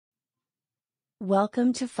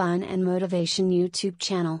Welcome to Fun and Motivation YouTube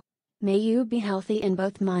channel. May you be healthy in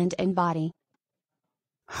both mind and body.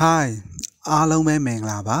 Hi, အားလုံးပဲမင်္ဂ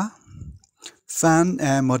လာပါ Fun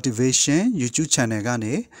and Motivation YouTube channel က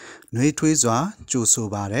နေနှွေးထွေးစွာကြိုဆို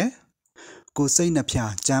ပါရစေကိုယ်စိတ်နှ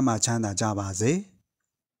ဖျားကျန်းမာချမ်းသာကြပါစေ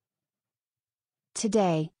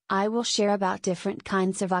Today, I will share about different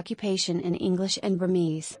kinds of occupation in English and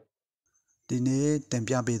Burmese. ဒီနေ့တင်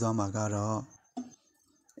ပြပေးသွားမှာကတော့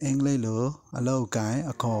အင်္ဂလိပ်လိုအလုပ်အကိုင်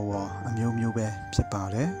အခေါ်အဝေါ်အမျိုးမျိုးပဲဖြစ်ပါ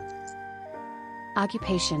တယ်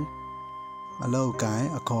Occupation အလုပ်အကိုင်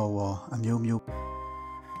အခေါ်အဝေါ်အမျိုးမျိုး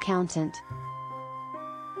Accountant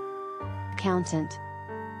Accountant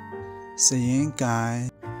စာရင်းကိုင်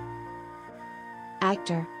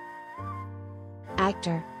Actor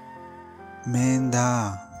Actor မင်းသား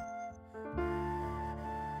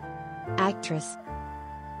Actress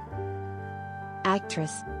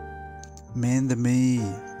Actress မင်းသမီး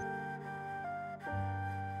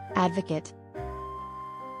Advocate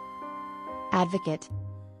Advocate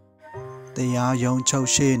တရားရုံးချုပ်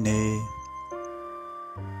ရှေ့နေ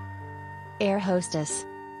Air hostess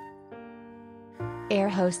Air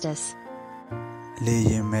hostess လေ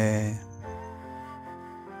ယာဉ်မဲ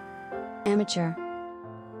Amateur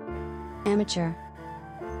Amateur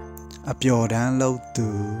အပျော်တမ်းလုပ်သူ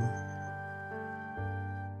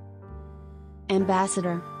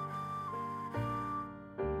Ambassador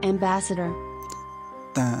Ambassador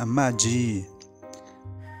တန်အမတ်ကြီး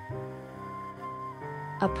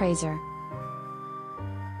Appraiser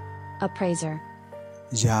Appraiser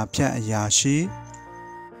ယာဖြတ်အရာရှိ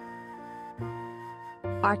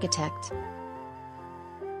Architect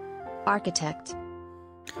Architect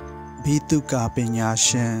ဘိသုကာပညာ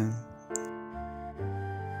ရှင်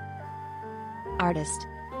Artist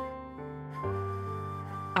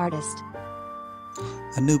Artist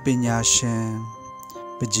အနုပညာရှင်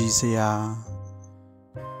ပကြီးဆရာ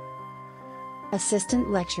Assistant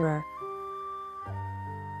lecturer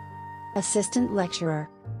Assistant lecturer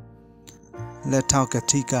လက်ထောက်က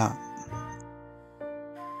ထိက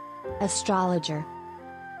Astrologer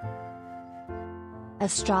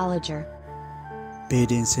Astrologer ဘေ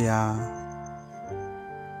ဒင်ဆရာ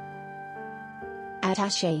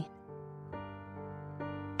Attaché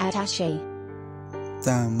Attaché တ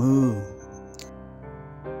န်မူ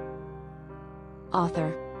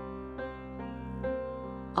Author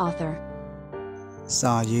Author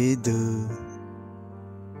စာရေးသူ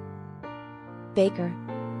Baker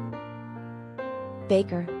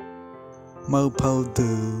Baker မုတ်ဖုတ်သူ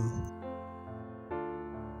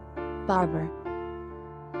Barber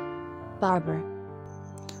Barber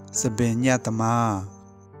စပင်ညတ်သမား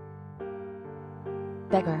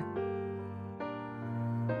Beggar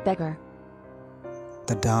Beggar တ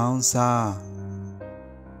ဒေါင်းစား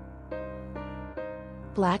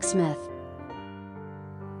Blacksmith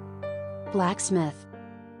Blacksmith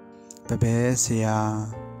ပပဲဆရာ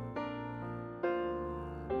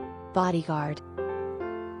Bodyguard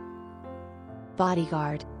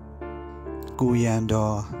Bodyguard ကိုရန်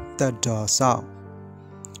တော်တက်တော်ဆောက်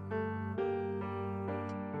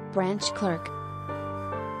Branch clerk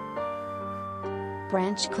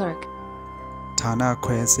Branch clerk ဌာန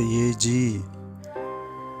ခွဲစရေးကြီး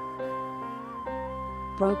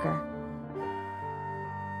Broker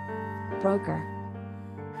Broker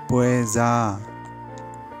ပွဲစား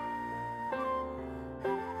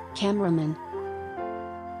Cameraman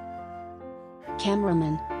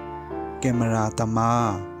Cameraman ကင်မရာသ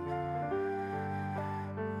မား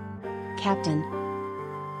Captain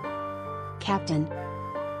Captain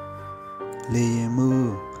လေယာဉ်မှု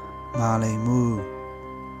မာလိန်မှု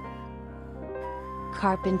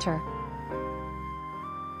Carpenter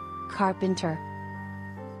Carpenter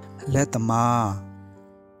လက်သမား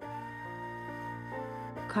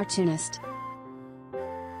Cartoonist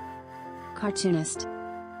Cartoonist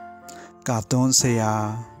ကာတွန်းဆရာ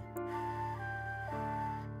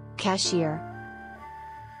Cashier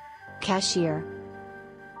Cashier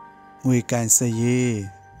ငွေကန်စရေး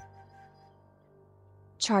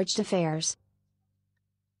Charged affairs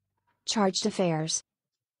Charged affairs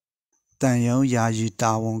တန်ရုံးယာယီ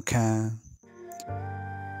တာဝန်ခံ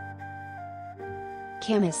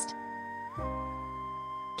Chemist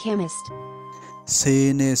Chemist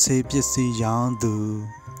ဆေးနဲ့ဆေးပစ္စည်းရောင်းသူ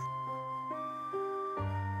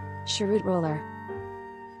Cheroot roller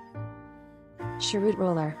Cheroot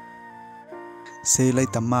roller ဆေးလို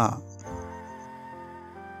က်သမား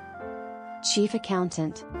Chief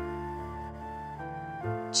accountant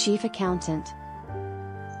Chief accountant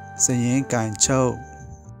စရင်ကန်ချုပ်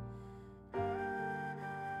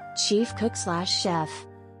Chief cook slash chef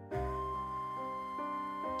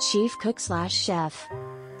Chief cook slash chef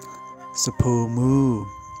စဖိုမှု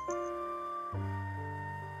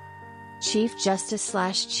Chief Justice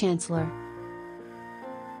 / Chancellor.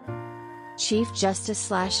 Chief Justice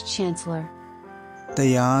 / Chancellor. တ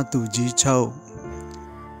ရားသူကြီးချုပ်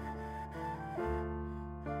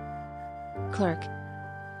Clerk.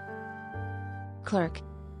 Clerk.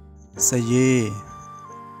 စာရေး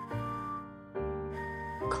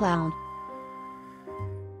Clown.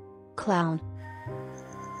 Clown.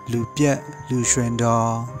 လူပြက်လူရွှင်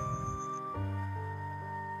တော်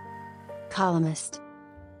Columnist.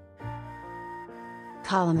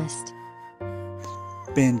 Columnist.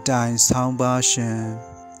 ပင်တိုင်ဆောင်းပါရှင်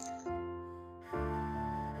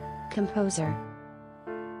Composer.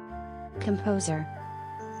 Composer.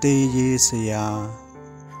 တေးရေးဆရာ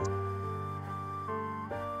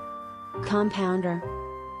Compounder.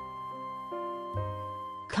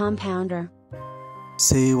 Compounder.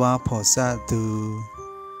 ဆေးဝါးဖော်စသူ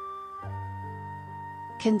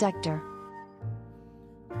Conductor.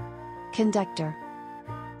 Conductor.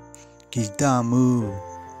 ဂီတမှု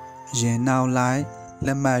ရင်နောက်လိုက်လ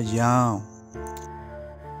က်မှတ်ရောင်း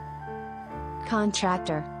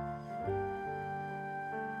Contractor.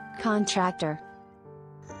 Contractor.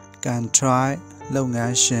 ကန်ထရိုက်လုပ်င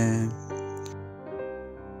န်းရှင်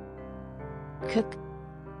Cook.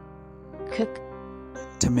 Cook.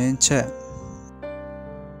 ထမင်းချက်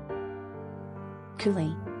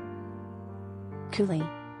Coolie. Coolie.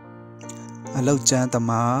 အလုပ်ကျန်းသ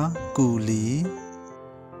မားကူလီ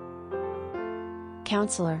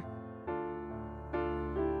Counselor.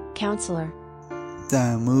 Counselor. တ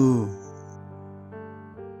န်မှု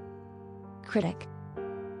Critic.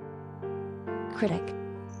 Critic.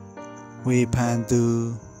 ဝေဖန်သူ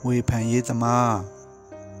ဝေဖန်ရေးသမား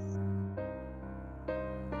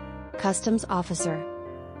Customs officer.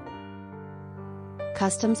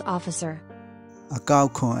 Customs officer. အကောက်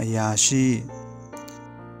ခွန်အရာရှိ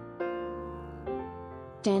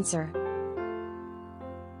Dancer.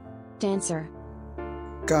 Dancer.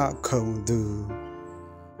 ကခုံသူ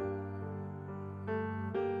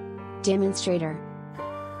Demonstrator.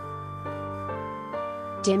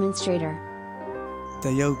 Demonstrator. တ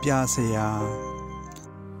ရုပ်ပြဆရာ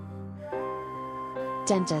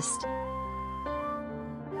Dentist.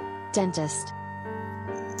 Dentist.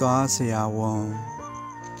 သွားဆရာဝန်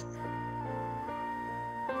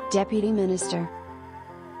Deputy Minister.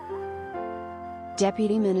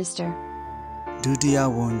 Deputy Minister. ဒုတိယ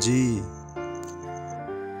ဝန်ကြီး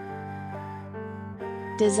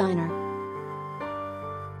Designer.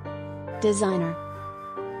 Designer.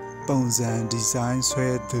 ပုံစံဒီဇိုင်းဆွဲ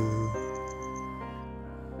သူ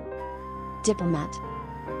Diplomat.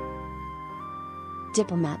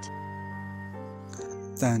 Diplomat.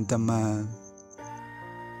 တန်တမန်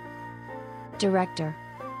Director.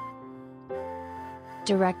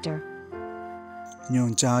 Director. ညွှ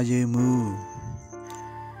န်ကြားရေးမှူး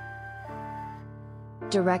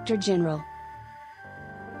Director General.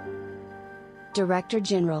 Director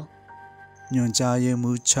General. ညွှန်ကြားရေး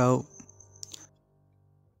မှူးချုပ်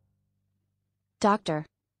Doctor.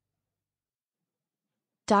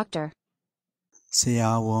 Doctor. ဆ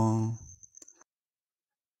ရာဝန်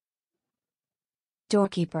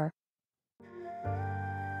Doorkeeper.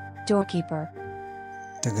 Doorkeeper.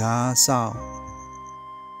 တကားဆောက်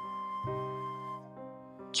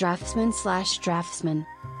Draftsman / Draftsman.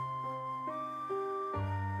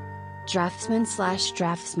 Draftsman /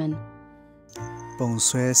 Draftsman. ပုံ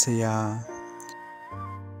ဆွဲဆရာ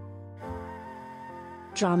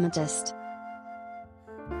Dramatist.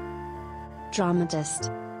 Dramatist.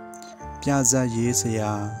 ပြဇာတ်ရေးဆ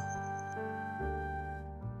ရာ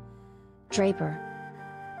Draper.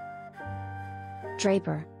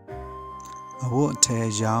 Draper. အဝတ်အထည်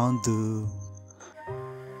ရောင်းသူ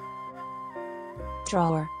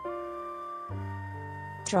Drawer.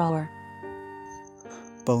 Drawer.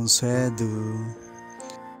 ပုံဆွဲသူ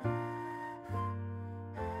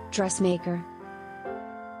Dressmaker.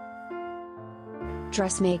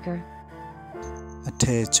 Dressmaker. အထ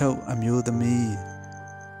ည်ချုပ်အမျိုးသမီး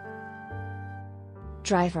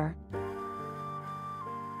Driver.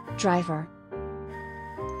 Driver.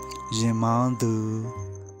 ရင်မောင်းသူ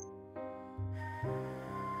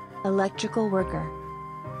Electrical worker.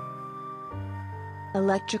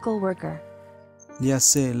 Electrical worker. လျှပ်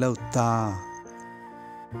စစ်လုပ်သား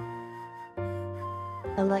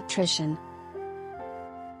Electrician.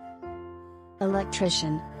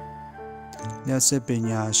 Electrician. လျှပ်စစ်ပ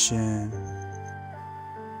ညာရှင်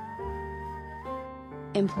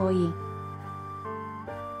Employee.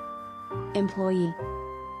 Employee.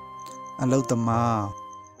 အလုပ်သမား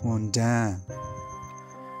ဝန်ထမ်း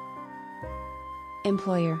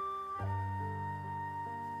Employer.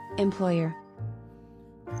 Employer.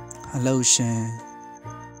 အလုပ်ရှင်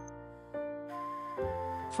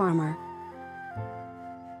farmer,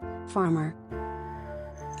 farmer,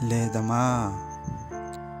 လယ်သမား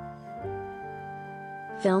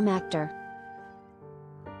film actor,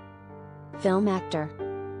 film actor,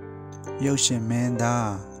 ရုပ်ရှင်မင်းသား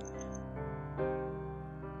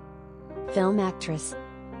film actress,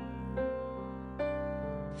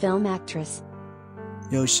 film actress,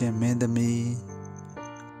 ရုပ်ရှင်မင်းသမီး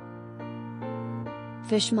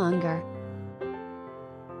fishmonger,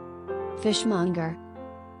 fishmonger,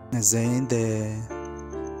 ငစိမ်းသည်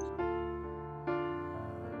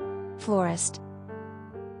florist,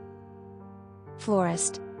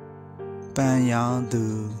 florist, ပန်းရောင်းသူ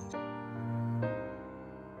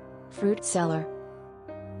fruit seller,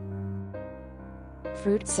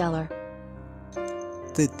 fruit seller,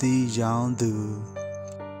 သစ်သီးရောင်းသူ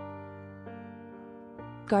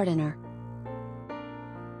gardener,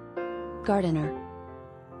 gardener,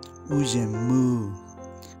 ဥယျာဉ်မှူး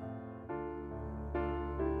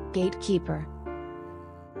gatekeeper,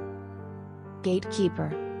 gatekeeper,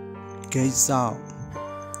 ဂိတ်ဆောက်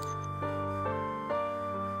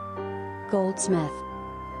goldsmith,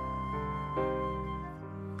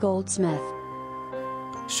 goldsmith,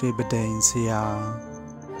 ရွှေပတိန်ဆရာ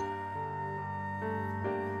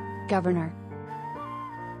governor,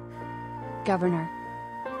 governor,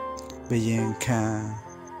 ဘယင်ခံ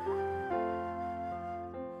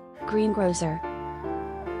greengrocer,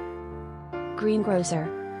 greengrocer,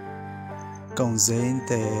 ကုန်စိမ်း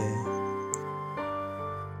သည်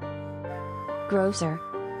grocer,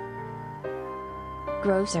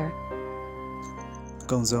 grocer,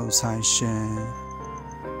 ကုန်စုံဆိုင်ရှင်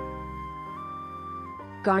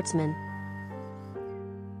guardsman,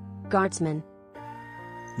 guardsman,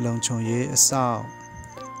 လုံခြုံရေးအစောင့်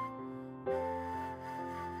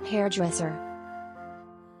hairdresser,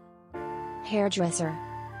 hairdresser,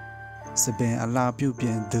 စပင်အလှပြုပြ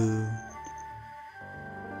င်သူ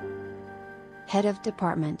head of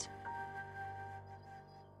department,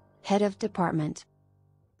 head of department,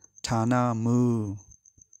 ဌာနမှူး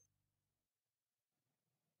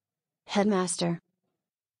headmaster,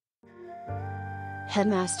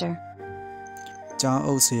 headmaster, ကျောင်း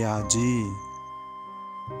အုပ်ဆရာကြီး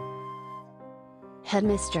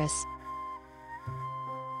headmistress,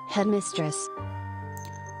 headmistress,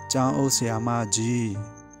 ကျောင်းအုပ်ဆရာမကြီး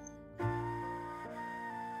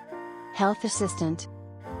health assistant,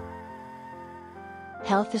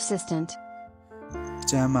 health assistant,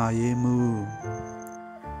 ကျန်းမာရေးမှူး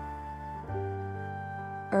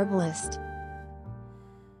herbalist,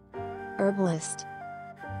 herbalist,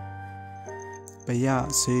 ပယ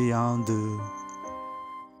ဆေးရောင်းသူ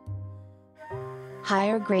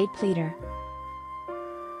higher grade pleader,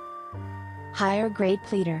 higher grade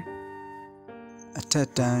pleader, အထက်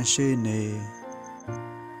တန်းရှေ့နေ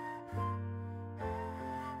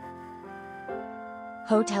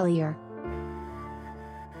hotelier,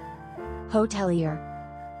 hotelier,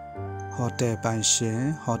 ဟိုတယ်ပိုင်ရှင်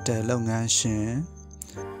ဟိုတယ်လုပ်ငန်းရှင်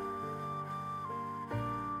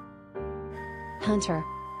hunter,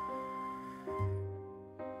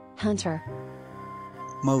 hunter,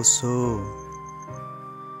 မုတ်ဆိုး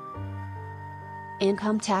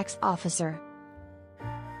income tax officer,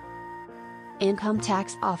 income tax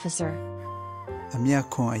officer, အမျက်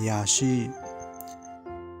ခွန်အရာရှိ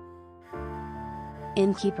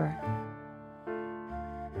innkeeper,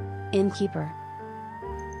 innkeeper,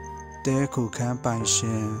 တဲခုခန်းပိုင်ရှ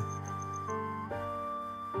င်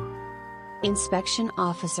inspection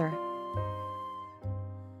officer,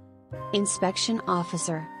 inspection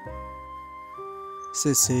officer, စ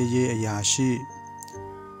စ်ဆေးရေးအရာရှိ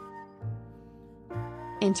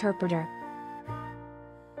interpreter,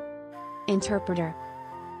 interpreter,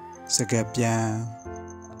 စကားပြန်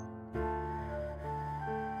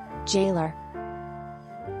jailer,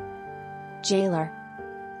 jailer,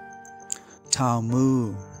 ထောင်မှူး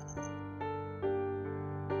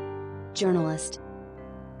journalist,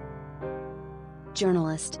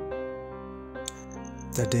 journalist,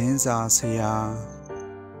 သတင်းစာဆရာ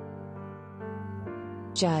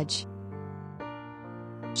judge,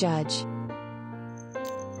 judge,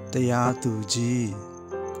 တရားသူကြီး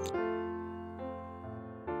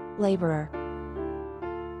laborer,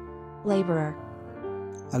 laborer,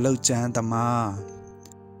 အလုပ်ကျန်းသမား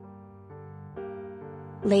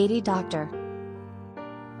lady doctor,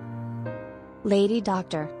 lady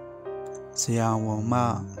doctor, ဆရာဝန်မ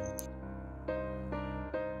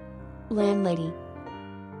landlady,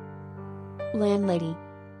 landlady,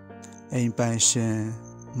 အိမ်ပိုင်ရှင်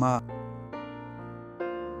မ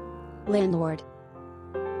landlord,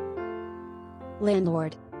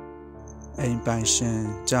 landlord, အိမ်ပိုင်ရှင်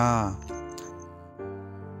ကြား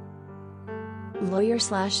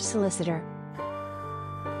Lawyer/solicitor.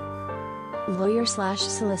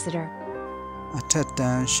 Lawyer/solicitor. အထက်တ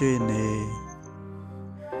န်းရှေ့နေ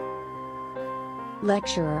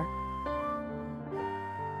Lecturer.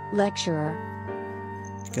 Lecturer.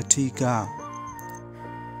 ကတိက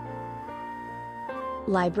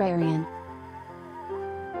Librarian.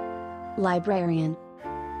 Librarian.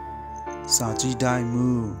 စာကြည့်တိုင်းမူ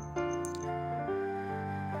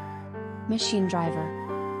Machine driver.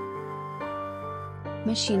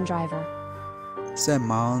 Machine driver. စက်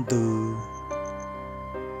မောင်းသူ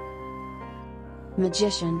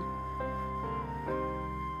Magician.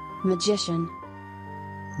 Magician.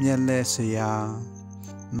 မျက်လက်ဆရာ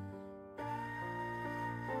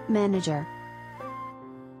Manager.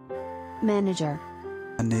 Manager.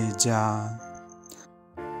 အနေဂျာ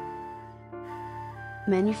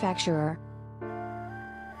Manufacturer.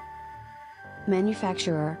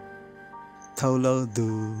 Manufacturer. ထုတ်လုပ်သူ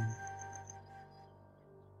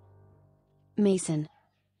Mason.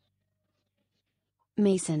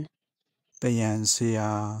 Mason. ပယံဆ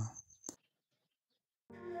ရာ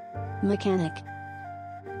Mechanic.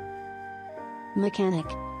 Mechanic.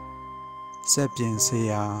 စက်ပြင်ဆ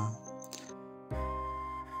ရာ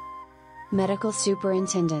Medical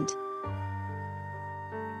superintendent.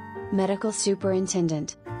 Medical superintendent.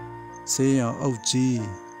 ဆေးရုံအုပ်ကြီး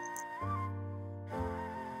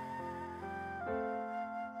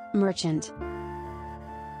Merchant.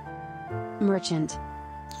 Merchant.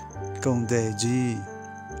 ကုန်သည်ကြီး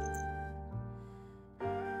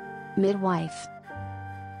Midwife.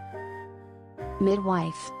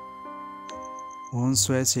 Midwife. ဝန်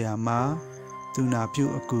ဆွဲဆရာမသူနာပြု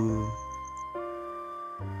အကူ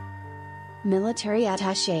Military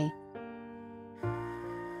attaché.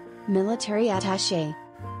 Military attaché.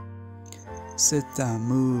 စစ်တမ်း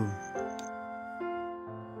မှု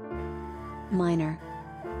Minor.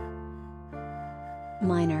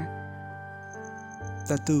 Minor.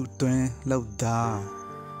 တတုတွင်လောက်တာ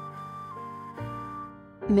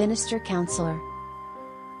Minister counselor.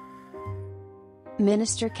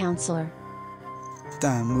 Minister counselor. တ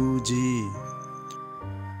န်မှုကြီး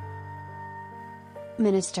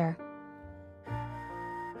Minister.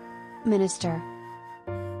 Minister.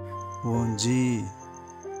 ဝန်ကြီး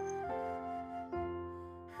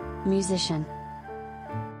Musician.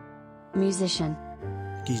 Musician.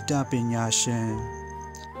 ဂီတပညာရှင်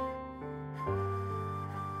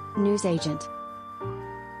News agent.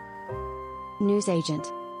 News agent.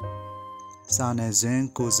 စာနယ်ဇင်း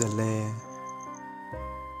ကိုယ်စားလှယ်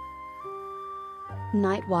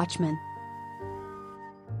Night watchman.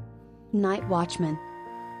 Night watchman.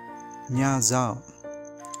 ညစောင့်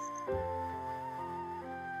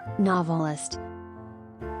Novelist.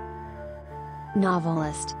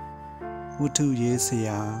 Novelist. ဝတ္ထုရေးဆ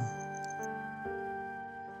ရာ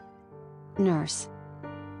Nurse.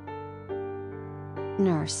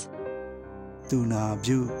 Nurse. သူနာ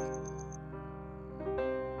ပြု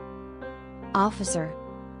Officer.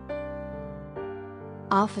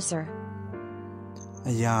 Officer.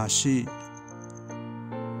 အရာရှိ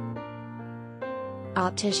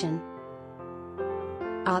Optician.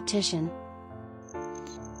 Optician.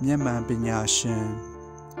 မျက်မှန်ပညာရှင်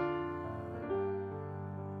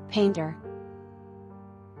Painter.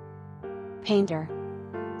 Painter.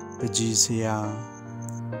 ပကြီးဆရာ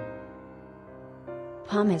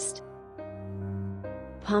Palmist.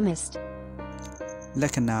 Palmist. လ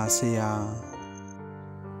က္ခဏာဆရာ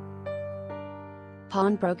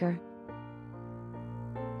Pawnbroker.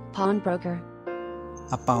 Pawnbroker.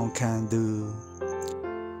 အပေါင်ခံသူ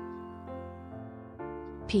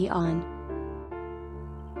Peon.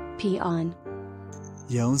 Peon.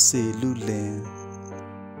 ရုံးစီလူလင်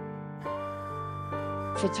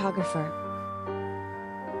Photographer.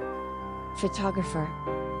 Photographer.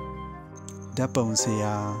 ဓာတ်ပုံဆ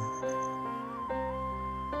ရာ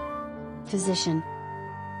Physician.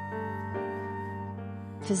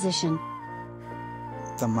 Physician.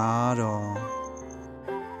 သမားတော်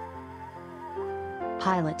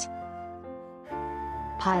Pilot.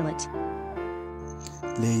 Pilot.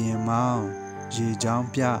 လေယာဉ်မောင်းရေကြောင်း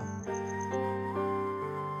ပြ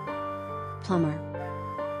Plumber.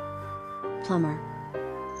 Plumber.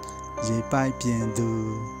 ရေပိုက်ပြင်သူ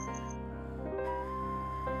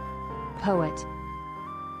Poet.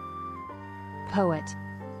 Poet.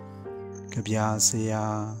 ကဗျာဆရာ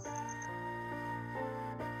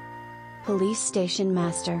Police station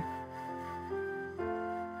master.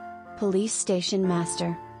 Police station master.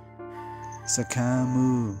 စခန်း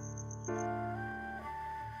မှု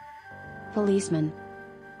Policeman.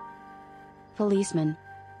 Policeman.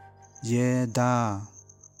 ရဲသား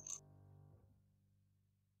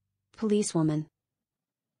Policewoman.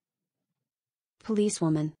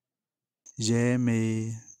 Policewoman. ရဲမေး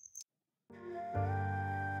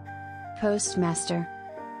Postmaster.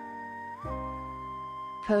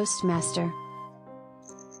 Postmaster.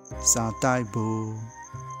 စာတိုက်ဘူ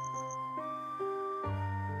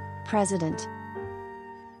President.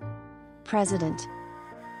 President.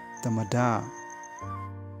 သမ္မတ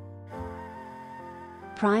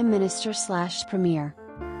Prime Minister / Premier.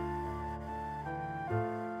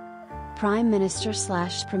 Prime Minister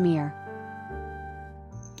 / Premier.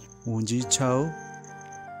 ဝန်ကြီးချုပ်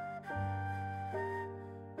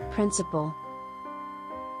Principal.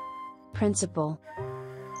 Principal.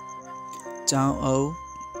 ကျောင်းအုပ်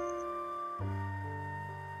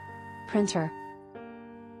Printer.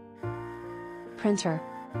 Printer.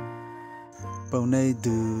 ပုံနှိပ်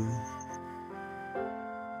သူ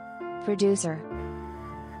Producer.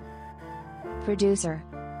 Producer.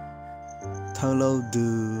 ထုတ်လုပ်သူ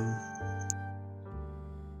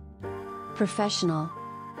Professional.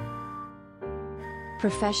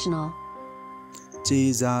 Professional. ကြည်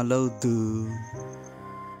စားလုပ်သူ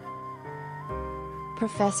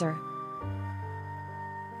Professor.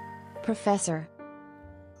 Professor.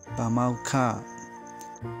 ပါမောက္ခ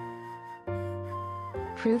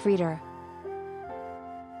Proofreader.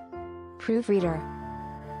 Proofreader.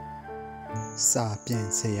 စာပြင်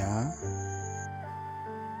ဆရာ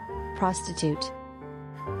Prostitute.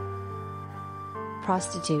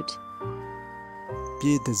 Prostitute. ပြ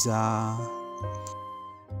ည်သူစား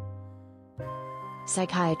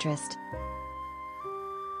Psychiatrist.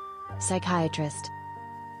 Psychiatrist.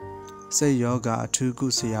 စိတ်ယောဂအထူးကု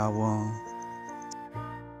ဆရာဝန်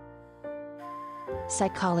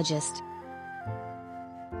Psychologist.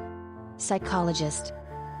 Psychologist.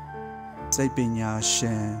 စိတ်ပညာရှ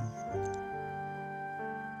င်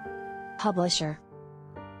Publisher.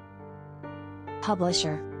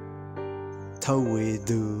 Publisher. ထုတ်ဝေ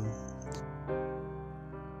သူ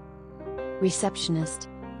Receptionist.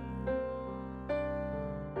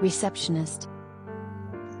 Receptionist.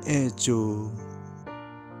 ဧည့်ကြို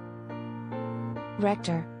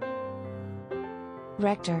Rector.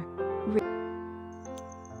 Rector.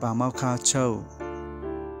 ပါမောက္ခချုပ်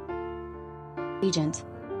Agent.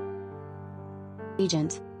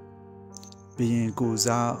 Agent. ဘုရင်ကို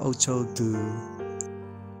စားအုပ်ချုပ်သူ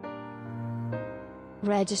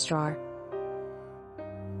Registrar.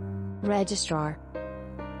 Registrar.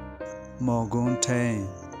 မော်ကွန်းထိန်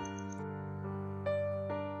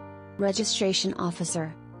Registration officer.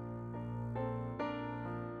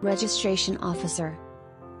 Registration officer.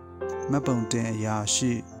 မှတ်ပုံတင်အရာ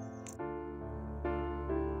ရှိ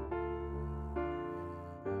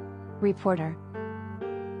Reporter.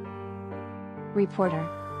 Reporter.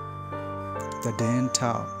 သတင်း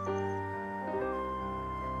ထောက်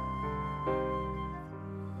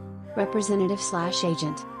Representative /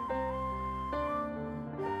 agent.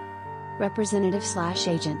 Representative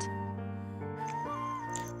 / agent.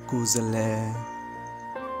 ကိုယ်စားလှယ်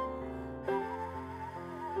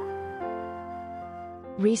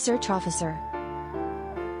Research officer.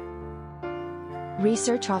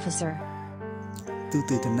 Research officer. သု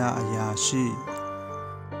တေသနအရာရှိ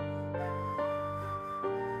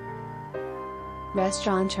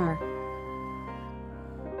Restaurateur.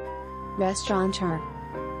 Restaurateur.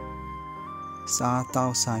 စားတော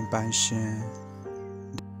က်ဆိုင်ပိုင်ရှင်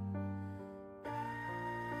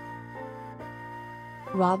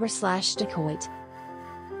Robber / dacoit.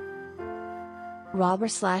 Robber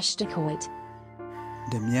 / dacoit.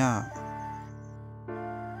 ဓမြ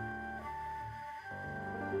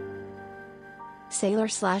Sailor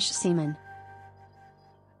 / seaman.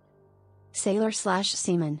 Sailor /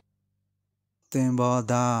 seaman. သင်္ဘော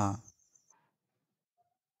သား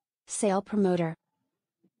Sale promoter.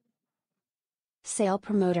 Sale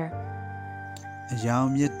promoter. အယောင်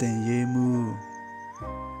မြင့်တင်ရေးမှု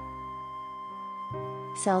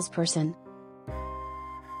Salesperson.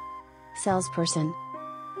 Salesperson.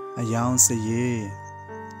 အယောင်စရေး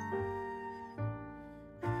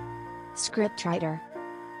Scriptwriter.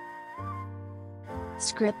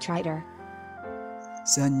 Scriptwriter.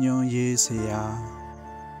 ဇာညွန်ရေးဆရာ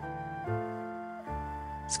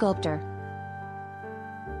Sculptor.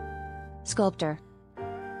 Sculptor.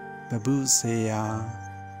 ဘပုဆရာ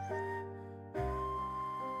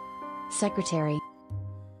Secretary.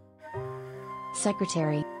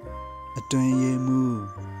 Secretary. အတွင်းရေးမှု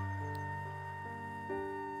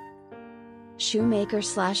Shoemaker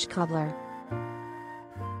 / cobbler.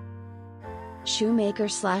 Shoemaker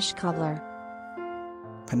 / cobbler.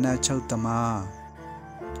 ဖနက်ချုပ်သမား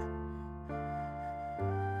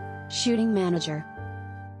Shooting manager.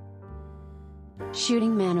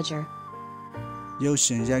 Shooting manager. ရုပ်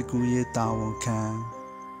ရှင်ရိုက်ကူးရေးတာဝန်ခံ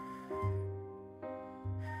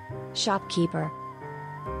Shopkeeper.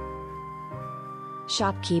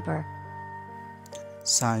 Shopkeeper.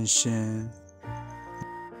 ဆိုင်ရှင်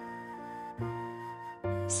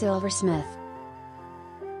Silversmith.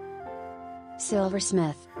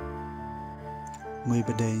 Silversmith. ငွေပ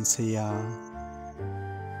ဒိန်ဆရာ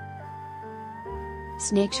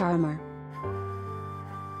Snake charmer.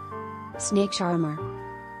 Snake charmer.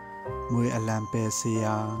 ငွေအလံပယ်ဆ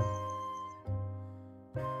ရာ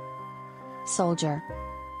Soldier.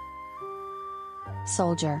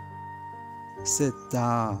 Soldier. စစ်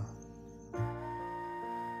သား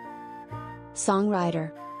Songwriter.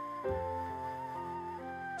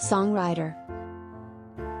 Songwriter.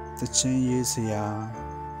 သချင်းရေးဆရာ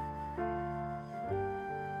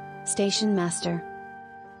Station master.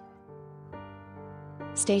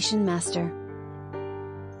 Station master.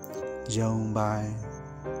 ယုံပိုင်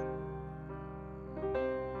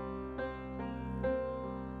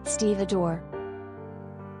Stevedore.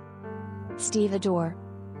 Stevedore.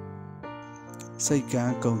 စိတ်က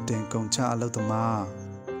န်းကုန်တင်ကုန်ချအလုပ်သမား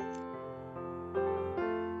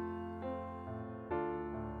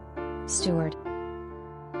Steward.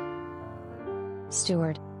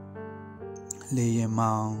 Steward. လေရင်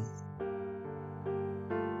မောင်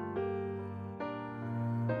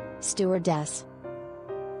Stewardess.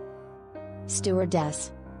 Stewardess.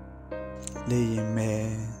 လေရင်မဲ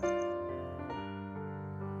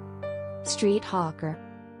Street hawker.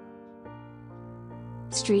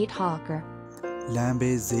 Street hawker. လမ်း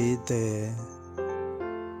ဘေးဈေးသည်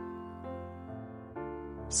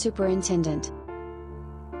Superintendent.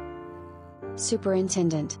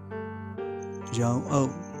 Superintendent. ရုံးအု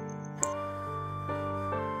ပ်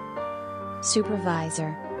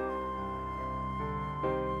Supervisor.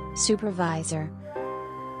 Supervisor.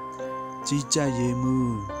 ကြီးကြပ်ရေး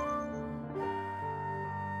မှူး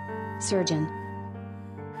Surgeon.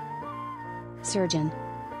 Surgeon.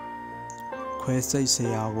 ခွဲစိတ်ဆ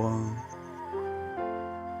ရာဝန်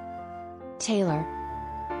Tailor.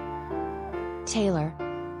 Tailor.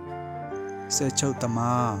 ဆက်ချုပ်သ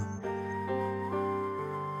မား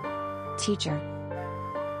Teacher.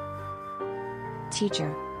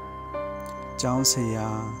 Teacher. ကျောင်းဆရာ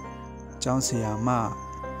ကျောင်းဆရာမ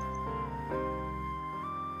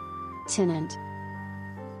Tenant.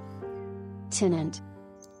 Tenant.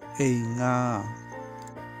 အိမ်ငါ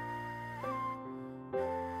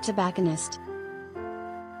Tobacconist.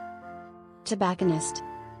 Tobacconist.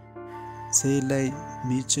 ဈေးလိပ်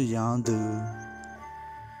မိချရောင်းသူ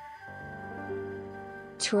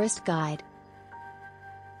Tourist guide.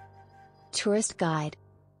 Tourist guide.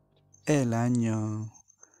 ဧည့်လမ်းညွန်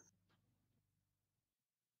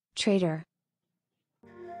Trader.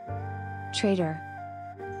 Trader.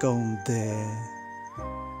 ကုန်သည်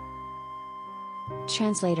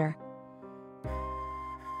Translator.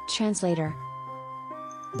 Translator.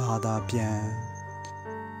 ဘာသာပြန်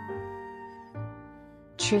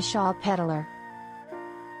Trishaw peddler.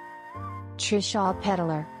 Trishaw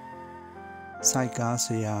peddler. စိုက်ကားဆ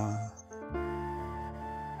ရာ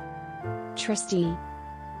Trustee.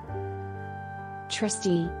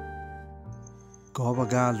 Trustee. ဂောဘ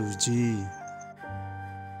ကလူကြီး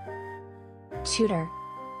Tutor.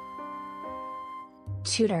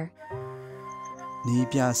 Tutor. နီး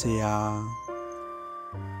ပြဆရာ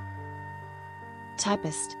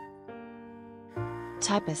Typist.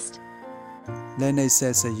 Typist. လက်နှိပ်ဆ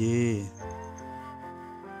က်စရေး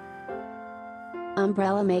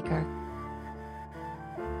Umbrella maker.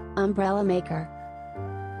 Umbrella maker.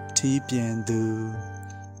 ထီးပြင်သူ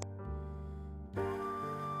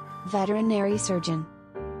Veterinary surgeon.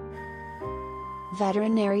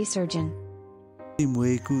 Veterinary surgeon.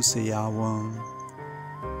 မွေးကုဆရာဝန်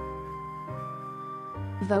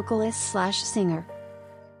Vocalist/singer.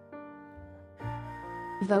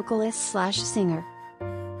 Vocalist/singer.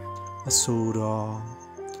 အဆိုတော်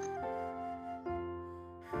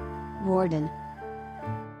Warden.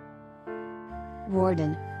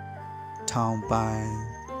 Warden. ထောင်ပိုင်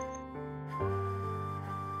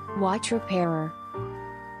Watch repairer.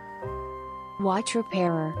 Watch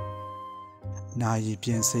repairer. နာရီပြ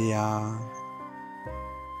င်ဆရာ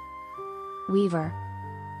Weaver.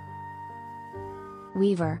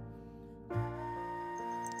 Weaver.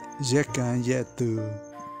 ရက်ကန်ရက်သူ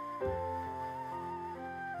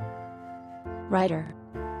Writer.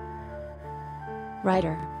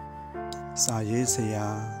 Writer. စာရေးဆရာ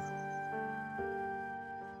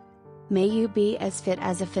May you be as fit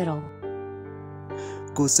as a fiddle.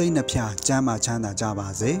 ကိုယ်စိတ်နှဖျားကျမ်းမာချမ်းသာကြပါ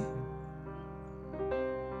စေ